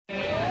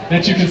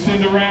that you can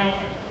send around?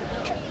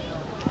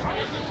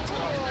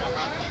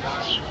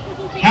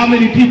 How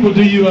many people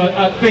do you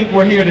think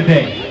were here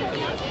today?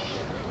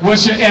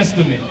 What's your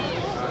estimate?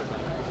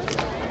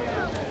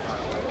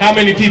 How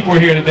many people were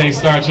here today,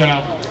 Star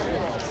Child?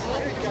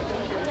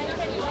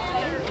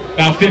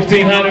 About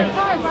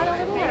 1,500?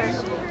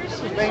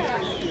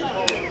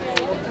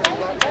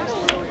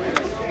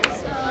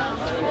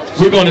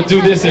 We're going to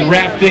do this and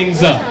wrap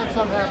things up.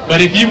 But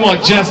if you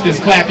want justice,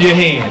 clap your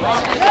hands.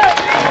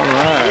 All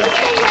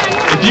right.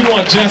 If you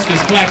want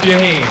justice, clap your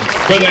hands.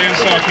 Brother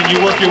Ansar, can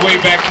you work your way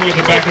back toward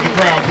the back of the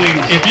crowd, please?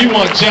 If you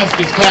want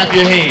justice, clap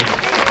your hands.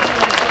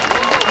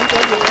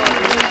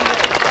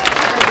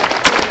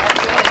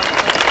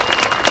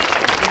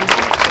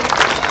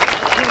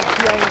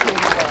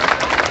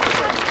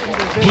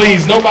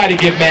 Please, nobody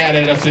get mad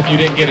at us if you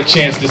didn't get a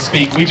chance to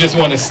speak. We just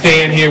want to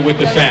stand here with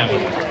the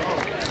family.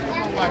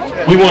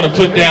 We want to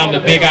put down the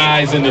big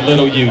I's and the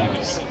little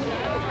U's.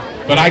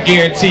 But I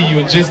guarantee you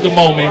in just a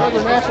moment,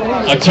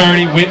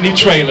 Attorney Whitney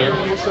Traylor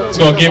is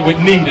going to get with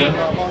Nita.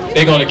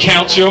 They're going to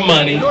count your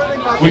money.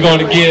 We're going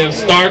to give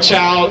Star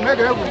Child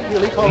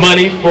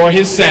money for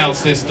his sound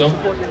system.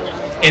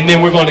 And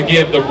then we're going to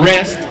give the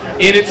rest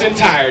in its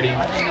entirety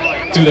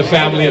to the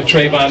family of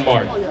Trayvon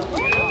Martin.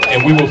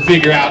 And we will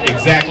figure out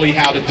exactly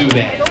how to do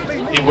that.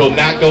 It will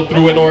not go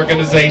through an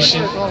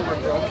organization.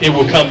 It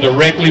will come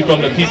directly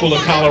from the people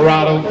of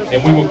Colorado,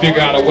 and we will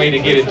figure out a way to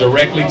get it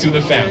directly to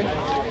the family.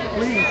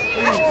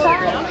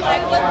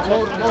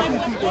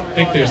 I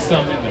think there's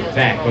some in the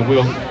back, but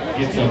we'll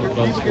get some of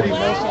those for you.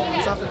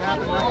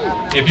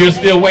 If you're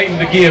still waiting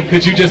to give,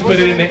 could you just put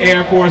it in the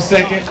air for a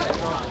second?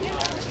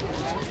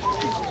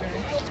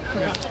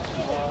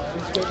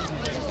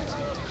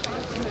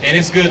 And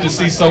it's good to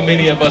see so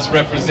many of us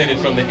represented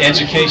from the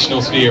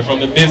educational sphere, from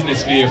the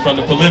business sphere, from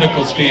the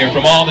political sphere,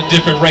 from all the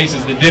different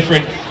races, the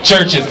different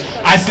churches.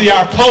 I see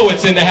our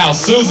poets in the house.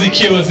 Susie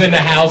Q is in the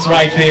house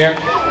right there.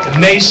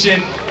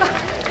 Nation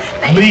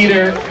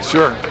leader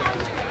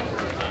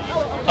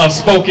of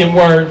spoken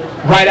word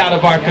right out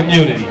of our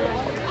community.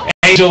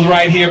 Angel's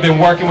right here, been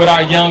working with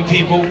our young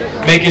people,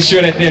 making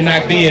sure that they're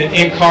not being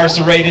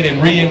incarcerated and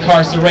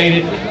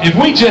reincarcerated. If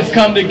we just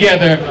come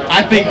together,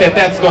 I think that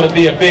that's going to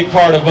be a big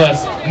part of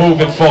us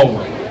moving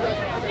forward.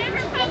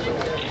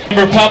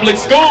 Public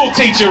school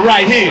teacher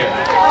right here.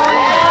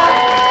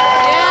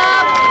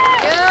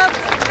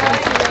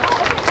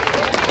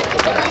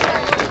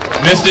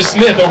 Mr.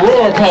 Smith,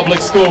 Aurora Public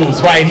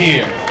Schools right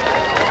here.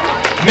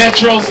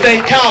 Metro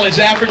State College,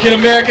 African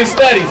American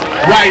Studies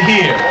right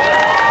here.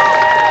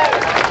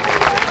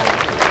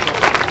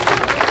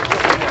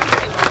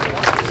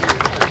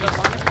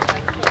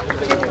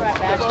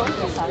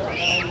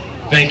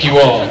 Thank you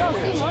all.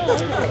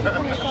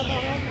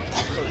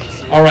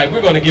 All right,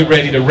 we're going to get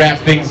ready to wrap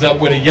things up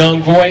with a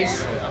young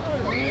voice,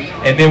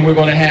 and then we're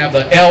going to have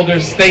the elder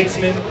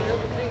statesman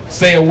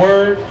say a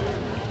word.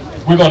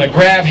 We're going to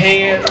grab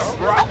hands,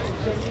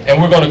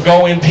 and we're going to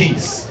go in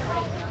peace.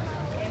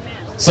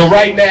 So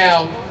right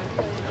now,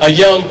 a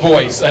young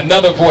voice,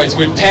 another voice,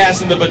 we're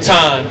passing the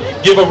baton.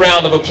 Give a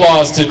round of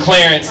applause to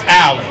Clarence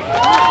Allen.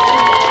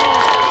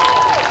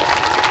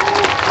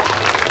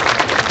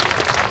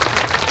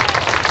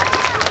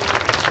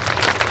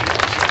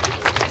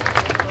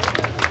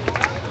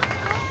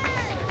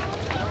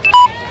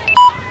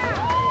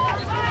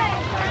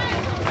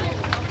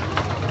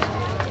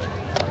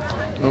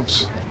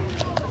 Oops.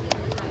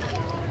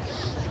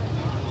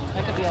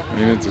 I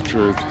mean, it's the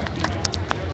truth.